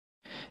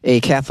A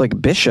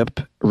Catholic bishop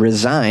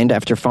resigned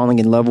after falling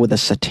in love with a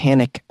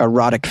satanic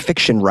erotic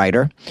fiction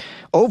writer.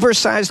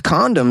 Oversized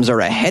condoms are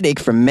a headache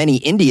for many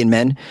Indian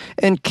men,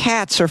 and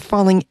cats are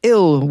falling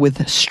ill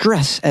with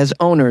stress as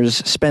owners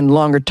spend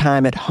longer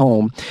time at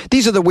home.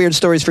 These are the weird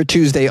stories for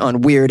Tuesday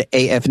on Weird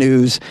AF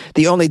News,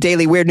 the only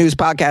daily weird news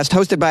podcast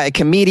hosted by a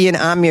comedian.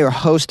 I'm your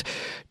host,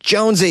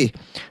 Jonesy.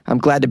 I'm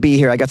glad to be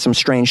here. I got some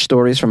strange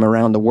stories from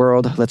around the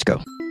world. Let's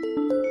go.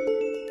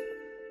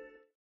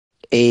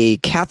 A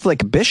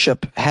Catholic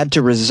bishop had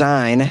to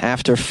resign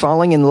after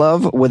falling in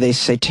love with a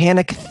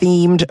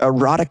satanic-themed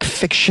erotic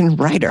fiction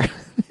writer.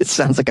 It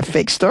sounds like a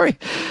fake story.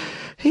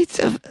 It's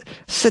a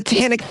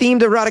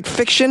satanic-themed erotic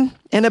fiction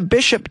and a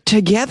bishop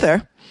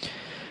together.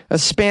 A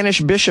Spanish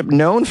bishop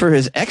known for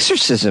his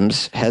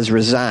exorcisms has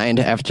resigned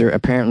after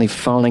apparently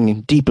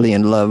falling deeply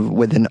in love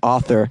with an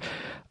author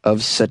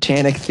of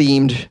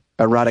satanic-themed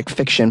erotic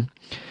fiction,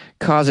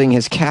 causing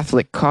his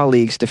Catholic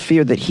colleagues to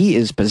fear that he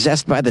is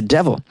possessed by the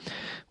devil.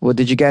 Well,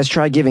 did you guys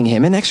try giving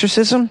him an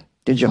exorcism?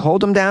 Did you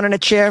hold him down in a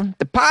chair?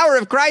 The power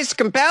of Christ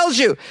compels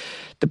you.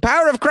 The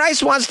power of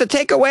Christ wants to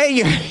take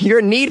away your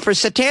need for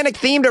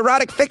satanic-themed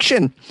erotic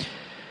fiction.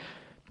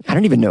 I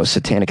don't even know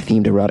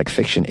satanic-themed erotic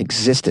fiction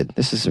existed.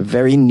 This is a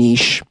very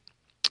niche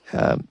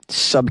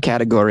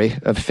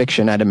subcategory of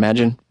fiction, I'd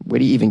imagine. Where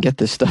do you even get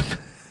this stuff?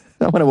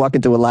 I want to walk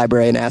into a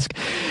library and ask,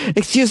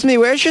 excuse me,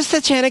 where's your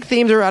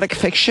satanic-themed erotic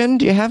fiction?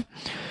 Do you have...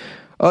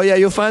 Oh, yeah,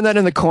 you'll find that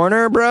in the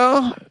corner,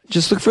 bro.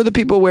 Just look for the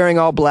people wearing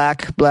all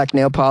black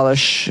nail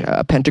polish,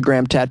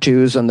 pentagram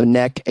tattoos on the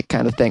neck,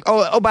 kind of thing.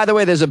 Oh, by the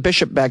way, there's a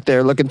bishop back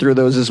there looking through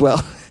those as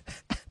well.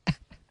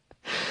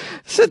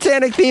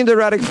 Satanic-themed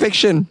erotic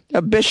fiction,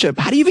 a bishop.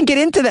 How do you even get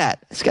into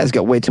that? This guy's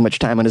got way too much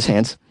time on his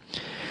hands.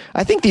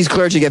 I think these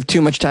clergy have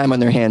too much time on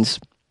their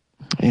hands.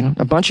 You know,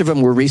 a bunch of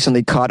them were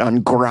recently caught on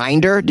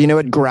Grindr. Do you know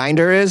what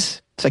Grindr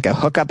is? It's like a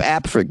hookup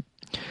app for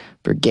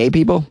gay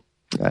people.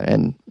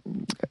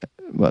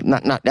 Well,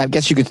 not. I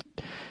guess you could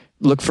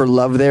look for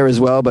love there as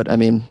well, but I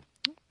mean,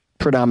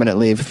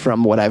 predominantly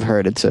from what I've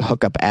heard, it's a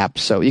hookup app.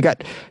 So you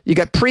got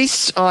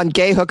priests on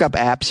gay hookup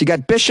apps. You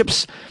got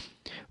bishops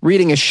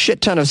reading a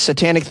shit ton of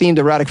satanic-themed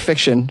erotic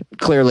fiction.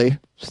 Clearly,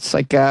 it's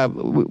like,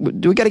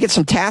 do we got to get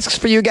some tasks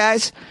for you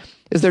guys?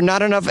 Is there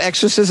not enough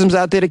exorcisms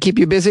out there to keep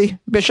you busy,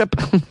 Bishop?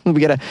 We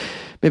got to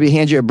maybe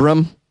hand you a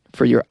broom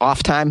for your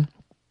off time.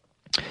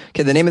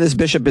 Okay, the name of this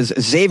bishop is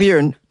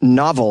Xavier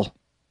Novel.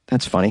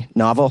 That's funny.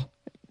 Novel.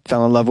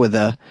 Fell in love with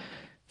a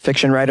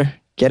fiction writer.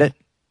 Get it?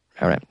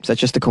 All right. Is that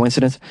just a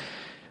coincidence?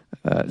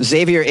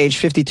 Xavier, age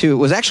 52,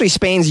 was actually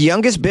Spain's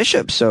youngest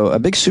bishop, so a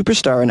big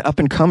superstar and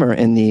up-and-comer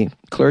in the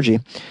clergy.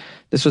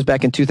 This was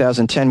back in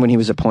 2010 when he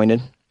was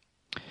appointed.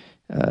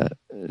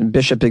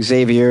 Bishop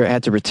Xavier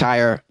had to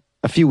retire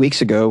a few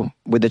weeks ago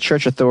with the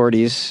church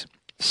authorities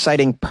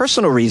citing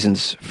personal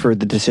reasons for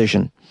the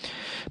decision.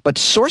 But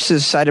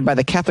sources cited by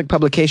the Catholic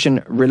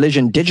publication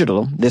Religion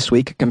Digital this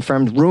week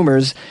confirmed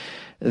rumors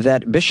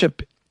that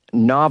Bishop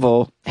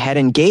Novel had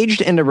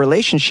engaged in a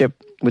relationship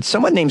with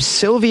someone named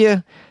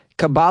Sylvia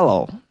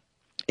Caballo,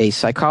 a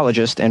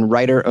psychologist and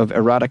writer of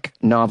erotic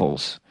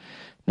novels.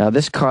 Now,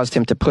 this caused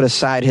him to put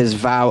aside his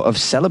vow of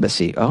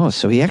celibacy. Oh,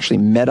 so he actually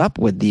met up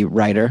with the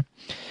writer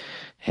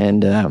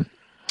and,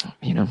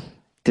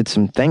 did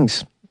some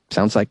things.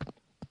 Sounds like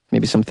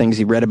maybe some things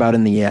he read about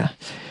in the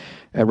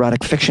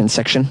erotic fiction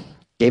section.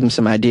 Gave him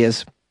some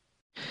ideas.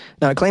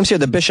 Now, it claims here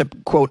the bishop,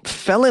 quote,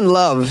 fell in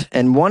love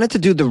and wanted to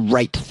do the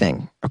right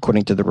thing,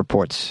 according to the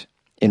reports,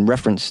 in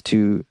reference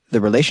to the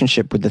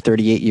relationship with the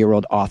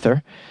 38-year-old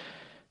author.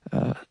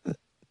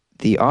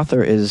 The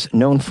author is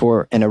known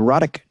for an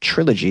erotic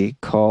trilogy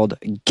called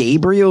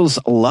Gabriel's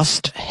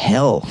Lust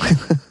Hell.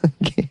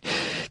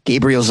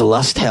 Gabriel's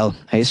Lust Hell.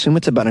 I assume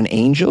it's about an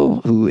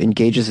angel who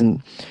engages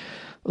in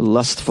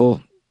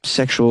lustful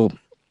sexual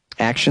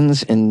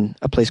actions in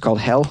a place called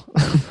hell.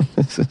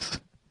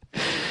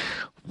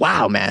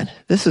 Wow, man.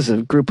 This is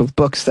a group of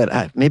books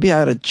that maybe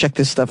I ought to check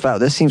this stuff out.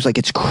 This seems like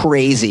it's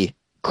crazy.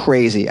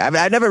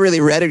 I've never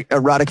really read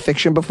erotic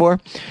fiction before,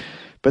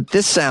 but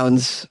this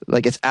sounds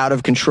like it's out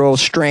of control,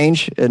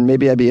 strange, and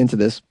maybe I'd be into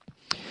this.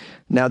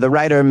 Now, the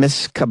writer,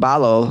 Miss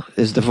Caballo,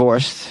 is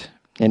divorced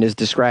and is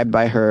described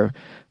by her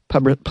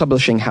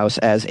publishing house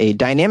as a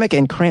dynamic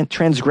and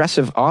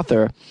transgressive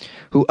author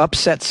who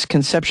upsets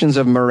conceptions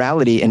of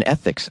morality and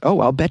ethics. Oh,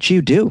 I'll bet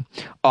you do.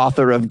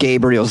 Author of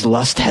Gabriel's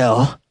Lust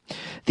Hell,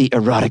 the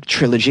erotic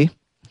trilogy.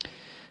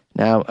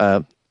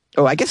 Now,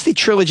 I guess the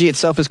trilogy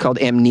itself is called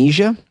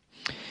Amnesia.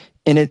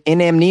 In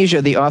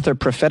Amnesia, the author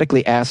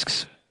prophetically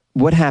asks,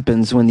 what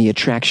happens when the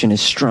attraction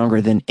is stronger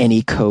than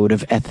any code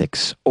of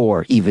ethics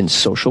or even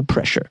social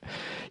pressure?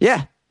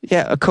 Yeah,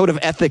 a code of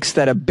ethics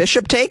that a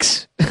bishop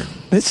takes?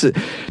 This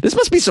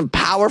must be some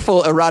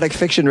powerful erotic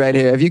fiction right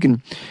here. If you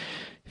can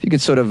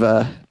sort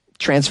of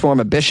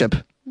transform a bishop,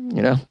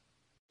 you know.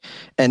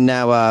 And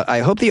now I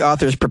hope the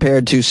author is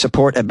prepared to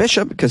support a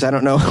bishop, because I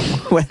don't know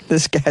what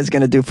this guy's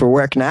going to do for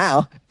work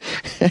now.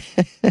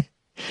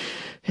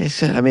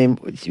 I mean,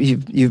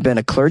 you've been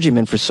a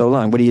clergyman for so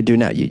long. What do you do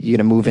now? You're going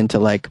to move into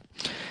like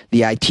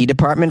the IT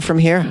department from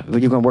here?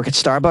 You're going to work at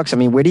Starbucks? I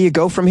mean, where do you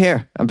go from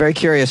here? I'm very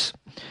curious.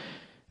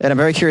 And I'm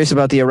very curious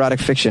about the erotic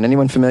fiction.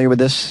 Anyone familiar with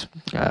this?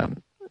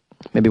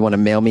 Maybe want to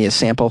mail me a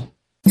sample?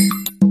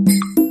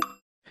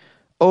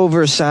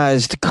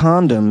 Oversized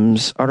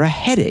condoms are a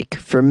headache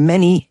for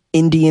many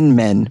Indian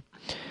men.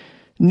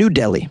 New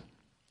Delhi.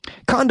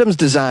 Condoms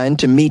designed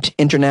to meet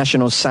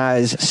international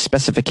size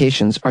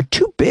specifications are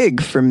too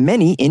big for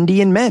many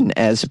Indian men,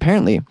 as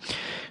apparently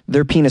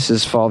their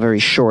penises fall very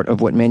short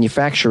of what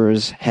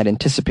manufacturers had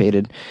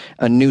anticipated,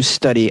 a new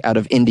study out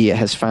of India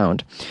has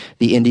found.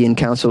 The Indian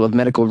Council of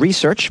Medical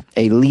Research,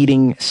 a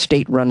leading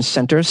state-run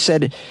center,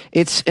 said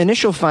its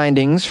initial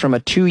findings from a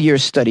 2-year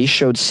study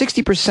showed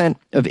 60%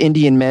 of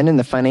Indian men in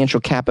the financial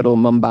capital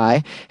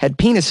Mumbai had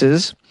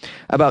penises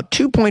about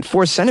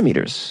 2.4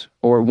 centimeters,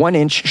 or 1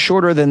 inch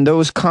shorter than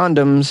those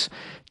condoms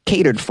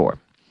catered for.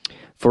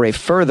 For a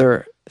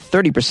further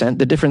 30%,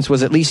 the difference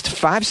was at least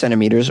 5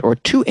 centimeters or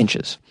 2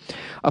 inches.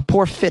 A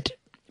poor fit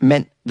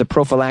meant the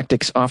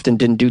prophylactics often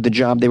didn't do the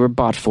job they were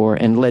bought for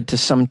and led to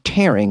some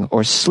tearing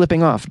or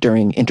slipping off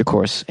during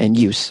intercourse and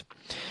use.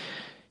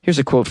 Here's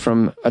a quote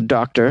from a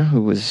doctor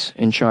who was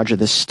in charge of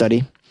this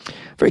study.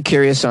 Very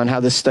curious on how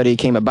this study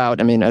came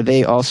about. I mean, are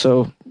they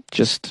also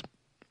just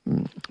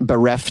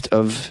bereft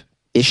of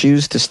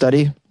issues to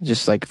study?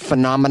 Just like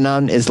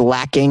phenomenon is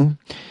lacking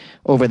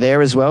over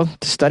there as well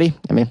to study?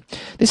 I mean,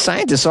 these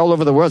scientists all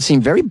over the world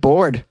seem very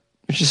bored.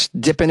 They're just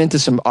dipping into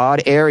some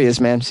odd areas,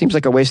 man. Seems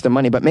like a waste of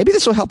money, but maybe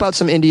this will help out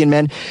some Indian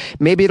men.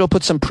 Maybe it'll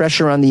put some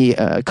pressure on the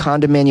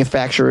condom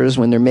manufacturers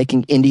when they're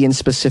making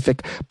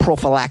Indian-specific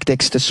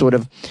prophylactics to sort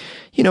of,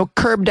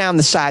 curb down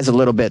the size a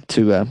little bit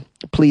to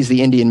please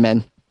the Indian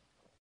men.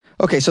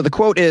 Okay, so the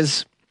quote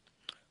is,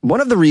 one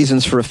of the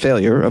reasons for a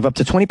failure of up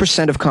to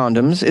 20% of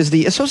condoms is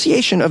the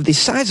association of the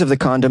size of the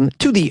condom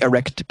to the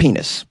erect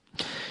penis.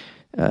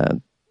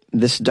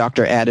 This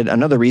doctor added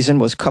another reason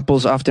was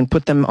couples often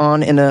put them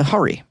on in a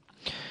hurry.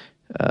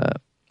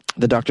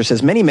 The doctor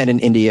says many men in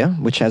India,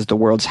 which has the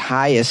world's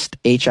highest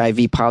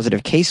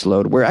HIV-positive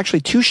caseload, were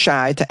actually too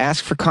shy to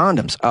ask for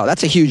condoms. Oh,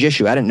 that's a huge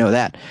issue. I didn't know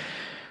that.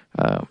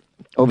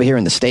 Over here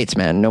in the States,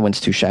 man, no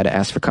one's too shy to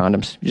ask for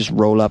condoms. You just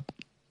roll up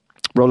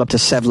to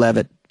Sevlev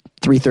at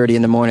 3:30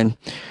 in the morning,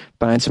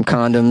 buying some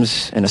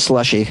condoms and a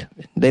slushie.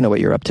 They know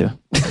what you're up to.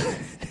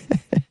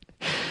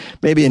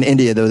 Maybe in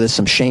India, though, there's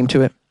some shame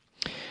to it.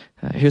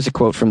 Here's a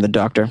quote from the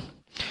doctor.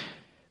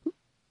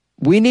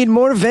 We need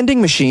more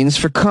vending machines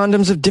for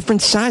condoms of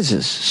different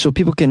sizes so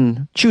people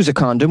can choose a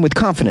condom with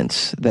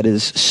confidence that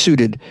is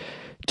suited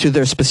to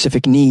their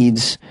specific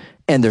needs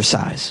and their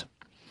size.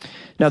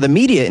 Now, the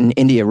media in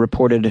India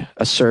reported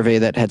a survey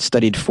that had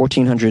studied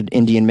 1,400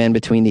 Indian men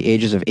between the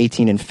ages of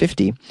 18 and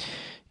 50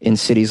 in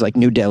cities like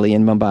New Delhi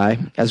and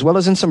Mumbai, as well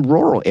as in some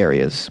rural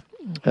areas.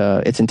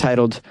 It's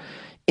entitled,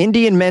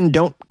 Indian Men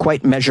Don't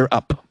Quite Measure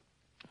Up.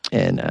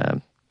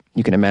 And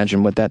you can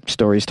imagine what that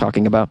story is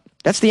talking about.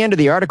 That's the end of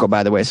the article,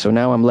 by the way, so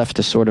now I'm left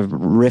to sort of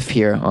riff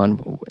here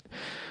on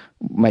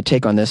my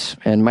take on this.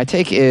 And my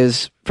take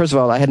is, first of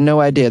all, I had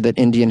no idea that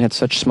Indian had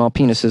such small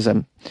penises.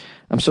 I'm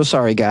so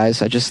sorry,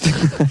 guys. I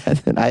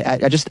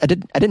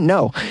didn't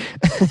know.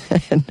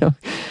 No.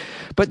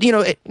 But,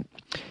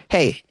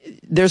 hey,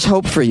 there's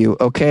hope for you,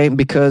 okay?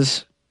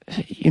 Because,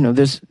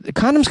 the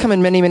condoms come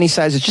in many, many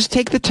sizes. Just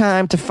take the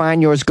time to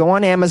find yours. Go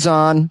on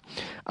Amazon.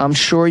 I'm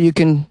sure you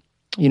can,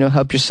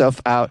 help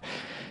yourself out.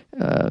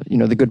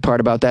 The good part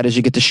about that is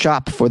you get to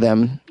shop for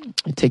them.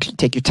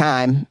 Take your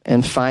time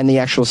and find the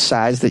actual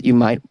size that you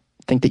might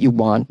think that you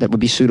want that would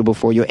be suitable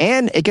for you.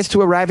 And it gets to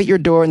arrive at your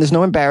door, and there's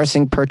no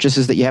embarrassing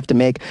purchases that you have to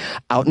make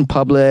out in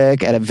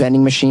public, at a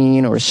vending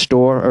machine or a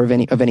store or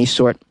of any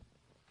sort.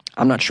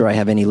 I'm not sure I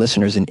have any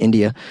listeners in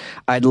India.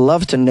 I'd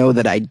love to know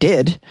that I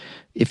did.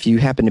 If you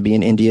happen to be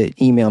in India,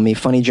 email me,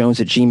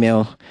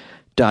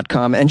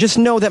 funnyjones@gmail.com. And just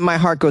know that my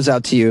heart goes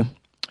out to you,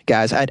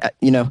 guys. I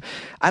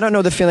don't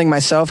know the feeling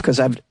myself because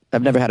I've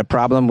never had a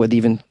problem with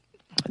even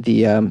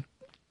the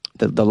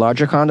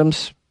larger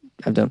condoms.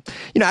 I don't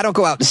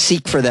go out to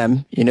seek for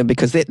them,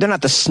 because they're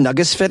not the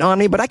snuggest fit on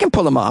me, but I can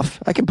pull them off.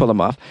 I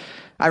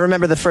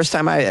remember the first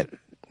time I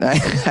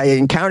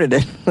encountered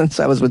it once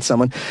I was with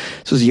someone.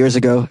 This was years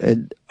ago.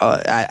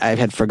 I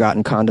had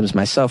forgotten condoms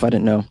myself. I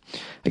didn't know.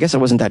 I guess I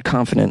wasn't that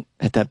confident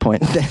at that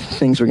point that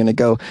things were going to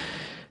go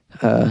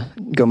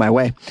my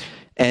way.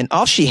 And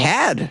all she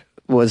had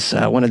was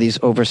one of these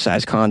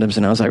oversized condoms,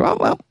 and I was like,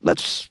 well,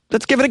 let's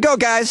give it a go,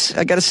 guys.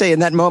 I got to say, in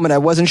that moment, I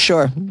wasn't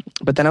sure.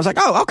 But then I was like,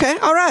 oh, okay,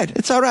 all right.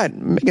 It's all right.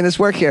 I'm making this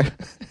work here.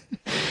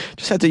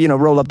 Just had to,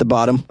 roll up the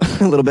bottom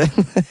a little bit.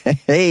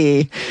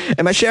 Hey,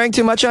 am I sharing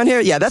too much on here?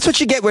 Yeah, that's what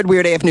you get with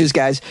Weird AF News,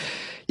 guys.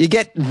 You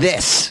get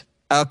this,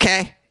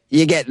 okay?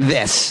 You get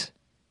this.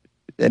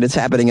 And it's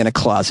happening in a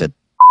closet.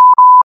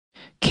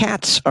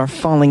 Cats are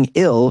falling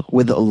ill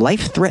with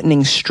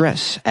life-threatening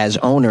stress as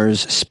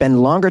owners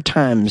spend longer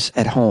times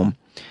at home.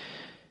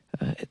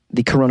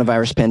 The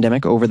coronavirus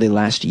pandemic over the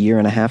last year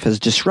and a half has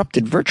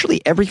disrupted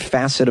virtually every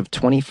facet of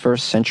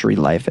 21st century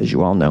life, as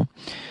you all know.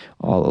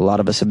 A lot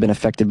of us have been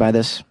affected by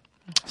this,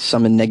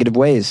 some in negative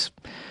ways.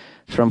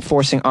 From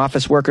forcing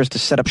office workers to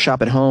set up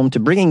shop at home to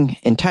bringing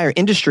entire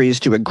industries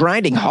to a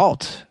grinding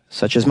halt,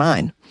 such as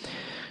mine.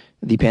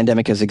 The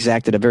pandemic has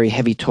exacted a very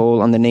heavy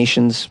toll on the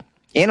nations.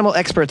 Animal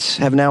experts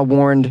have now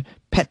warned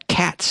pet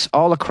cats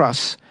all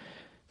across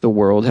the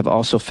world have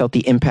also felt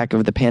the impact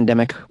of the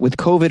pandemic, with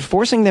COVID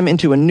forcing them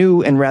into a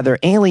new and rather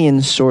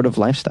alien sort of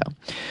lifestyle.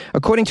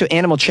 According to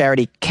animal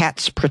charity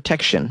Cats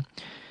Protection,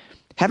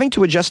 having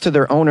to adjust to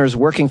their owners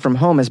working from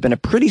home has been a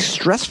pretty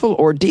stressful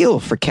ordeal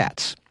for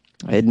cats.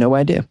 I had no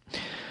idea.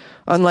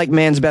 Unlike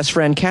man's best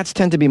friend, cats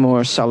tend to be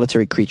more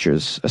solitary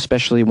creatures,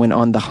 especially when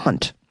on the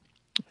hunt.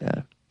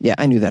 Yeah,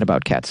 I knew that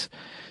about cats.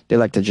 They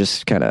like to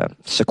just kind of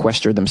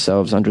sequester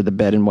themselves under the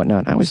bed and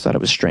whatnot. I always thought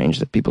it was strange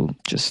that people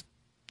just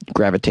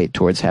gravitate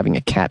towards having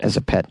a cat as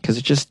a pet,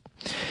 because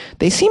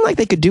they seem like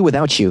they could do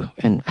without you.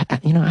 And, I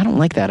don't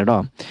like that at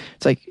all.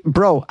 It's like,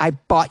 bro, I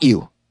bought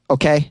you,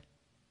 okay?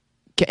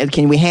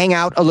 Can we hang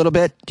out a little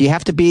bit? Do you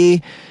have to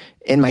be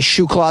in my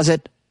shoe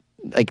closet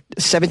like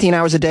 17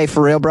 hours a day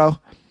for real, bro?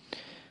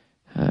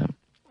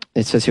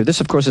 It says here, this,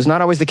 of course, is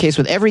not always the case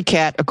with every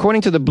cat.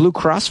 According to the Blue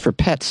Cross for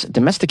Pets,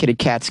 domesticated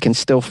cats can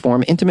still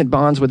form intimate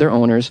bonds with their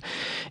owners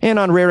and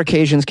on rare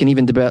occasions can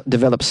even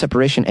develop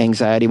separation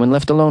anxiety when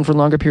left alone for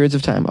longer periods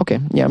of time. Okay,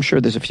 yeah, I'm sure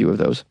there's a few of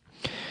those.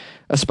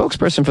 A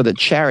spokesperson for the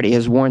charity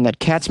has warned that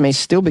cats may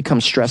still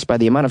become stressed by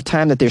the amount of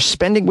time that they're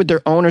spending with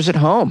their owners at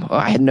home. Oh,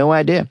 I had no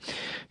idea.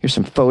 Here's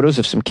some photos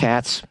of some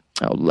cats.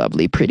 Oh,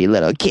 lovely, pretty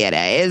little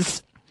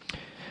kitties.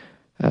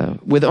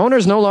 With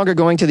owners no longer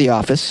going to the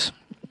office,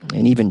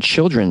 and even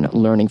children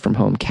learning from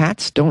home,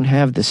 cats don't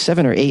have the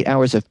 7 or 8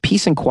 hours of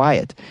peace and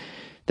quiet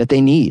that they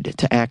need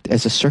to act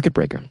as a circuit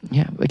breaker.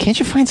 Yeah, but can't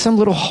you find some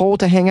little hole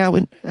to hang out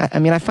in? I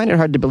mean, I find it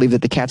hard to believe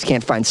that the cats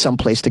can't find some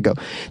place to go.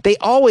 They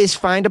always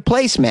find a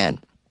place, man.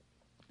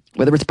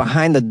 Whether it's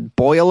behind the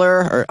boiler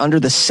or under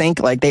the sink,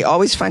 like they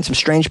always find some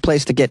strange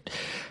place to get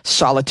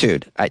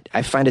solitude.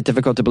 I find it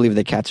difficult to believe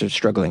that cats are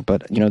struggling,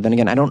 but then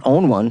again, I don't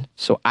own one,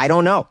 so I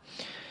don't know.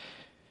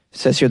 It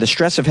says here, the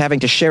stress of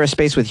having to share a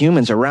space with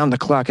humans around the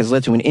clock has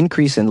led to an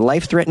increase in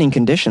life-threatening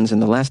conditions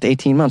in the last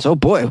 18 months. Oh,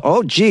 boy.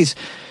 Oh, geez.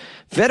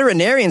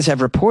 Veterinarians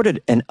have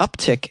reported an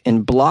uptick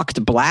in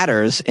blocked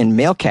bladders in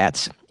male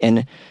cats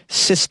and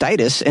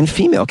cystitis in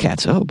female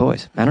cats. Oh,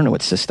 boys. I don't know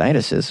what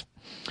cystitis is.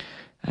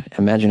 I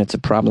imagine it's a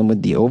problem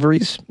with the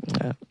ovaries.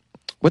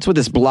 What's with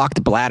this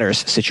blocked bladders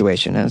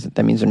situation?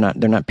 That means they're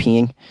not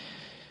peeing.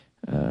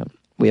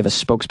 We have a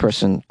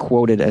spokesperson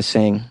quoted as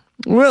saying,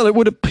 well, it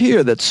would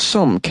appear that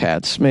some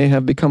cats may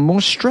have become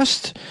more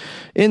stressed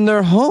in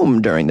their home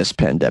during this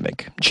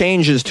pandemic.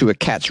 Changes to a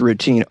cat's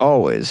routine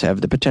always have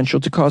the potential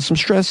to cause some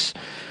stress.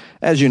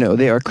 As you know,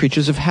 they are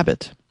creatures of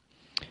habit.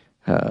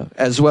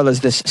 As well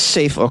as this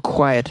safe or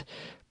quiet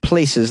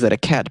places that a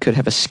cat could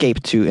have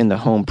escaped to in the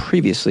home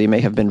previously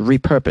may have been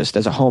repurposed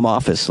as a home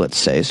office, let's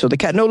say. So the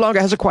cat no longer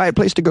has a quiet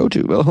place to go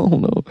to. Oh,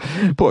 no.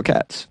 Poor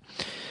cats.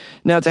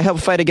 Now, to help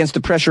fight against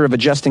the pressure of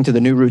adjusting to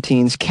the new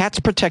routines, Cats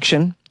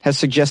Protection has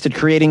suggested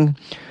creating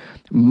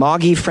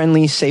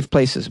Moggy-friendly safe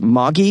places.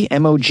 Moggy,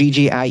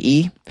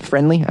 M-O-G-G-I-E,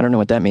 friendly? I don't know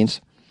what that means.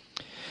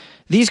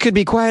 These could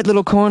be quiet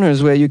little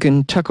corners where you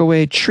can tuck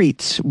away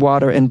treats,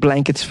 water, and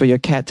blankets for your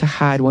cat to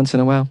hide once in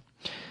a while.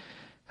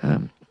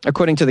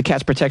 According to the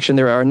Cats Protection,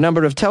 there are a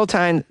number of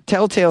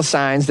telltale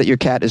signs that your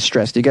cat is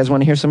stressed. Do you guys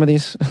want to hear some of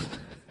these?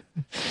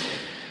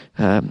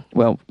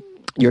 Well,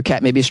 your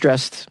cat may be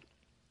stressed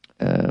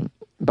or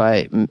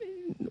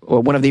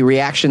one of the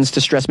reactions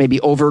to stress may be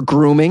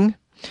over-grooming.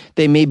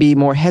 They may be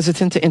more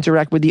hesitant to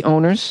interact with the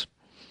owners.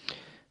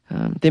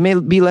 They may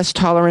be less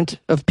tolerant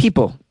of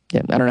people.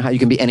 Yeah, I don't know how you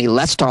can be any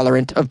less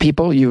tolerant of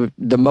people. You're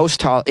the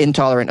most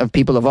intolerant of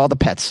people of all the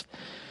pets.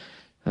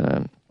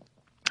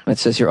 It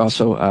says here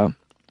also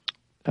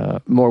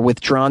more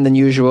withdrawn than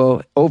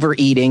usual,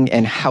 overeating,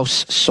 and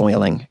house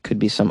soiling could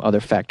be some other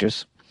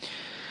factors.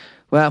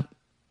 Well,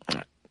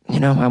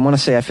 I want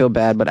to say I feel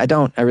bad, but I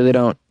don't. I really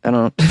don't. I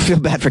don't feel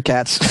bad for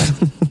cats.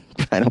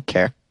 I don't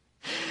care.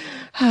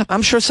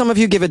 I'm sure some of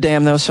you give a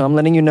damn, though, so I'm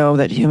letting you know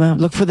that,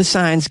 look for the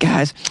signs,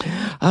 guys.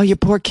 Oh, your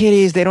poor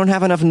kitties, they don't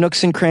have enough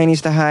nooks and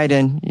crannies to hide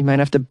in. You might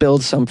have to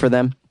build some for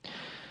them.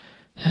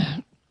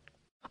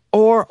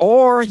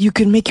 Or you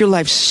can make your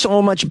life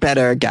so much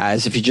better,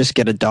 guys, if you just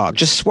get a dog.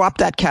 Just swap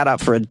that cat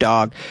out for a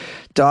dog.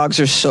 Dogs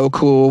are so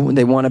cool.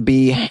 They want to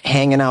be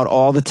hanging out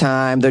all the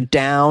time. They're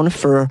down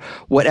for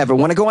whatever.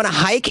 Want to go on a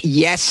hike?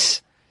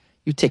 Yes.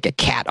 You take a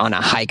cat on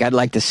a hike. I'd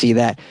like to see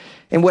that.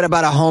 And what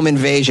about a home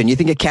invasion? You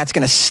think a cat's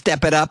going to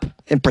step it up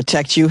and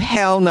protect you?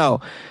 Hell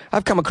no.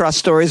 I've come across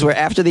stories where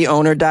after the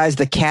owner dies,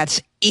 the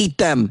cats eat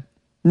them.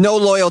 No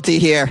loyalty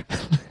here.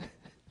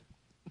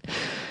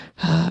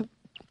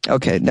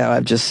 Okay, now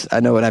I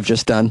know what I've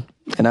just done.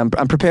 And I'm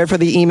prepared for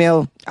the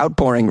email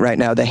outpouring right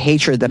now, the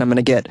hatred that I'm going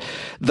to get,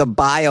 the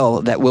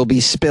bile that will be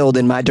spilled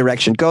in my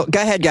direction. Go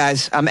ahead,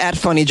 guys. I'm at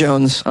Funny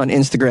Jones on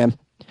Instagram.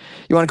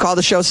 You want to call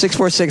the show?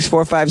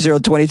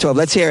 646-450-2012.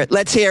 Let's hear it.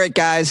 Let's hear it,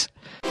 guys.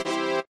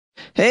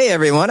 Hey,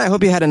 everyone. I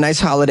hope you had a nice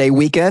holiday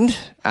weekend.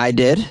 I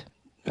did.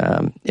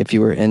 If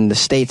you were in the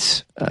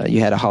States, you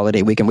had a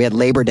holiday weekend. We had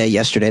Labor Day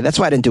yesterday. That's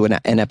why I didn't do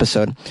an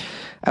episode.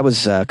 I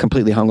was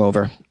completely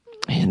hungover.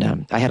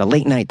 And I had a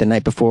late night the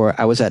night before.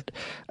 I was at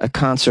a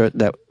concert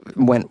that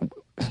went...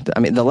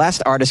 the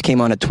last artist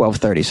came on at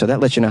 12:30, so that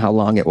lets you know how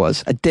long it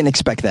was. I didn't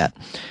expect that.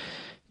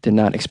 Did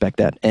not expect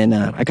that. And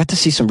I got to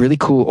see some really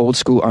cool old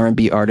school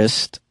R&B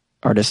artists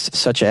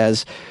such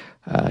as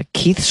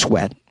Keith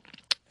Sweat.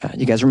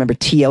 You guys remember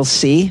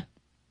TLC?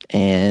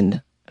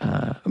 And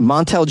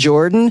Montel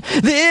Jordan,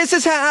 This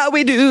Is How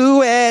We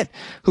Do It,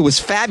 who was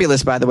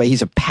fabulous, by the way.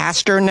 He's a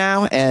pastor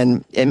now,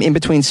 and in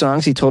between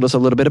songs, he told us a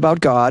little bit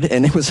about God,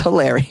 and it was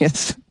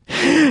hilarious.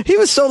 He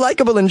was so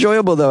likable,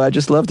 enjoyable, though. I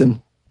just loved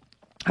him.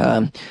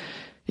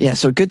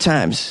 So good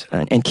times.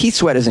 And Keith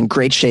Sweat is in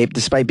great shape,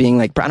 despite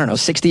being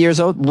 60 years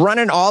old,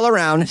 running all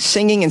around,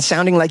 singing and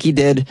sounding like he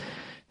did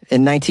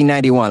in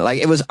 1991.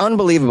 It was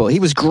unbelievable. He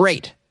was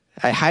great.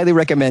 I highly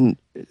recommend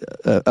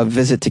a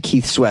visit to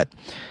Keith Sweat.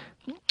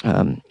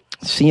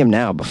 See him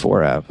now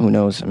before, who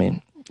knows?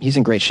 He's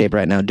in great shape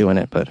right now doing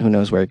it, but who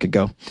knows where it could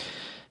go.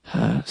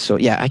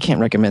 I can't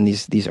recommend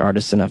these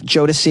artists enough.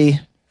 Jodeci,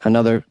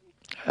 another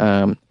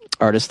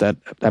artist that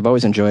I've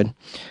always enjoyed.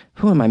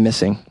 Who am I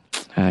missing?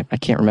 I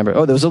can't remember.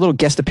 Oh, there was a little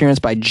guest appearance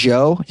by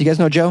Joe. You guys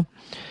know Joe?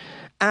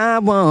 I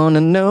want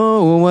to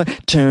know what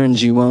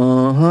turns you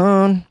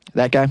on.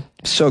 That guy.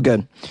 So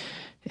good.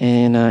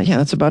 And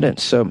that's about it.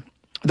 So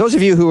those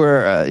of you who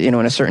are, in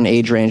a certain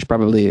age range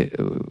probably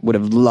would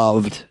have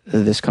loved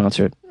this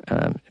concert. It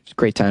was a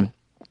great time.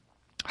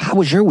 How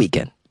was your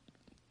weekend?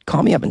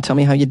 Call me up and tell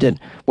me how you did,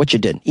 what you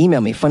did.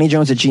 Email me,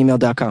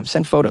 funnyjones@gmail.com.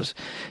 Send photos.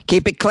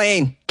 Keep it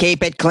clean.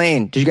 Keep it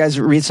clean. Did you guys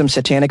read some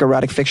satanic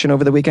erotic fiction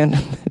over the weekend?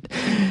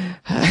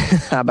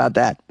 How about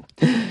that?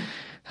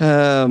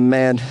 Oh,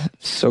 man.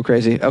 So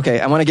crazy. Okay,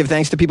 I want to give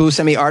thanks to people who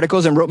sent me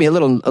articles and wrote me a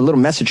little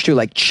message, too,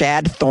 like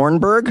Chad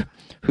Thornburg,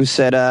 who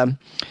said,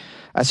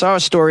 I saw a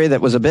story that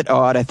was a bit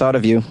odd. I thought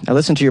of you. I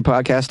listen to your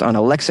podcast on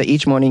Alexa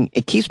each morning.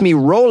 It keeps me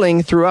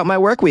rolling throughout my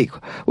work week.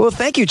 Well,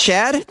 thank you,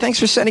 Chad. Thanks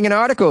for sending an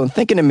article and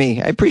thinking of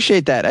me. I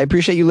appreciate that. I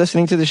appreciate you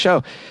listening to the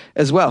show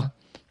as well.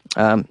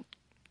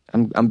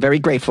 I'm very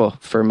grateful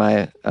for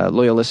my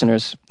loyal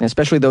listeners, and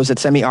especially those that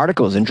send me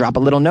articles and drop a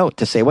little note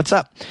to say what's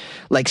up.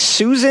 Like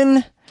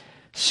Susan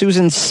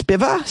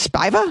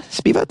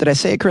Spiva? Did I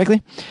say it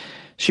correctly?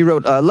 She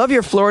wrote, love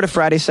your Florida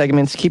Friday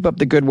segments. Keep up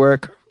the good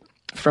work.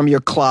 From your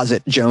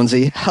closet,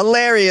 Jonesy.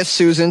 Hilarious,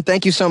 Susan.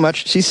 Thank you so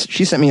much. She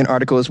sent me an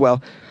article as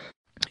well.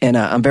 And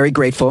I'm very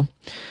grateful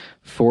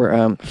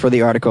for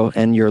the article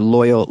and your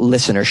loyal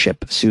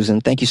listenership, Susan.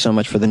 Thank you so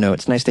much for the note.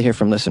 It's nice to hear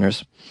from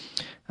listeners.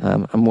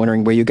 I'm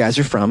wondering where you guys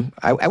are from.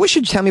 I wish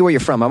you'd tell me where you're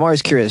from. I'm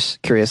always curious.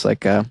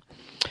 In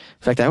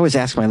fact, I always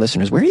ask my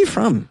listeners, where are you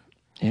from?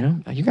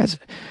 Are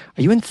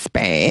you in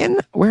Spain?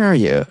 Where are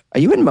you? Are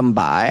you in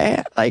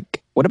Mumbai?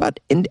 What about,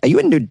 are you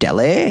in New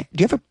Delhi?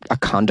 Do you have a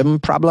condom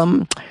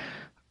problem?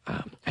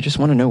 I just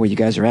want to know where you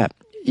guys are at.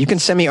 You can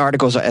send me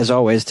articles, as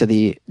always, to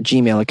the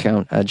Gmail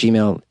account,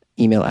 Gmail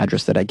email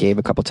address that I gave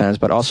a couple times,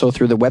 but also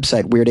through the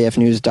website,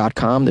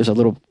 weirdafnews.com. There's a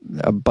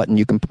button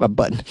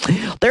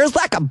There's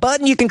a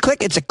button you can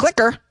click. It's a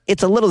clicker.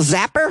 It's a little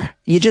zapper.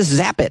 You just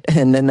zap it,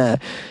 and then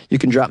you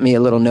can drop me a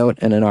little note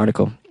and an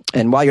article.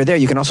 And while you're there,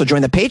 you can also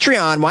join the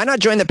Patreon. Why not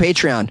join the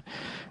Patreon?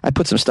 I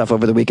put some stuff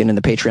over the weekend in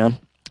the Patreon,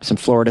 some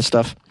Florida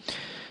stuff.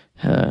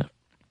 And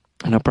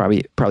I'll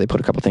probably put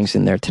a couple things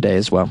in there today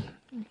as well.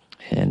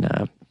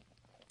 And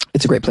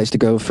it's a great place to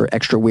go for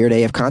extra Weird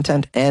AF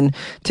content and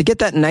to get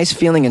that nice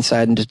feeling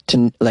inside and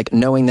to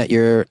knowing that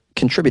you're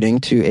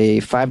contributing to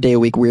a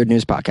 5-day-a-week Weird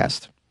News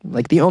podcast.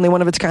 The only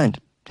one of its kind.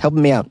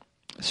 Helping me out.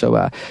 So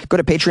go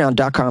to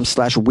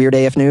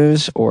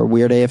patreon.com/weirdafnews or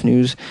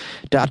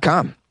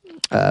weirdafnews.com.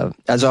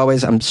 As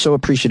always, I'm so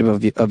appreciative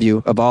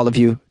of all of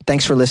you.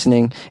 Thanks for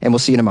listening, and we'll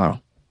see you tomorrow.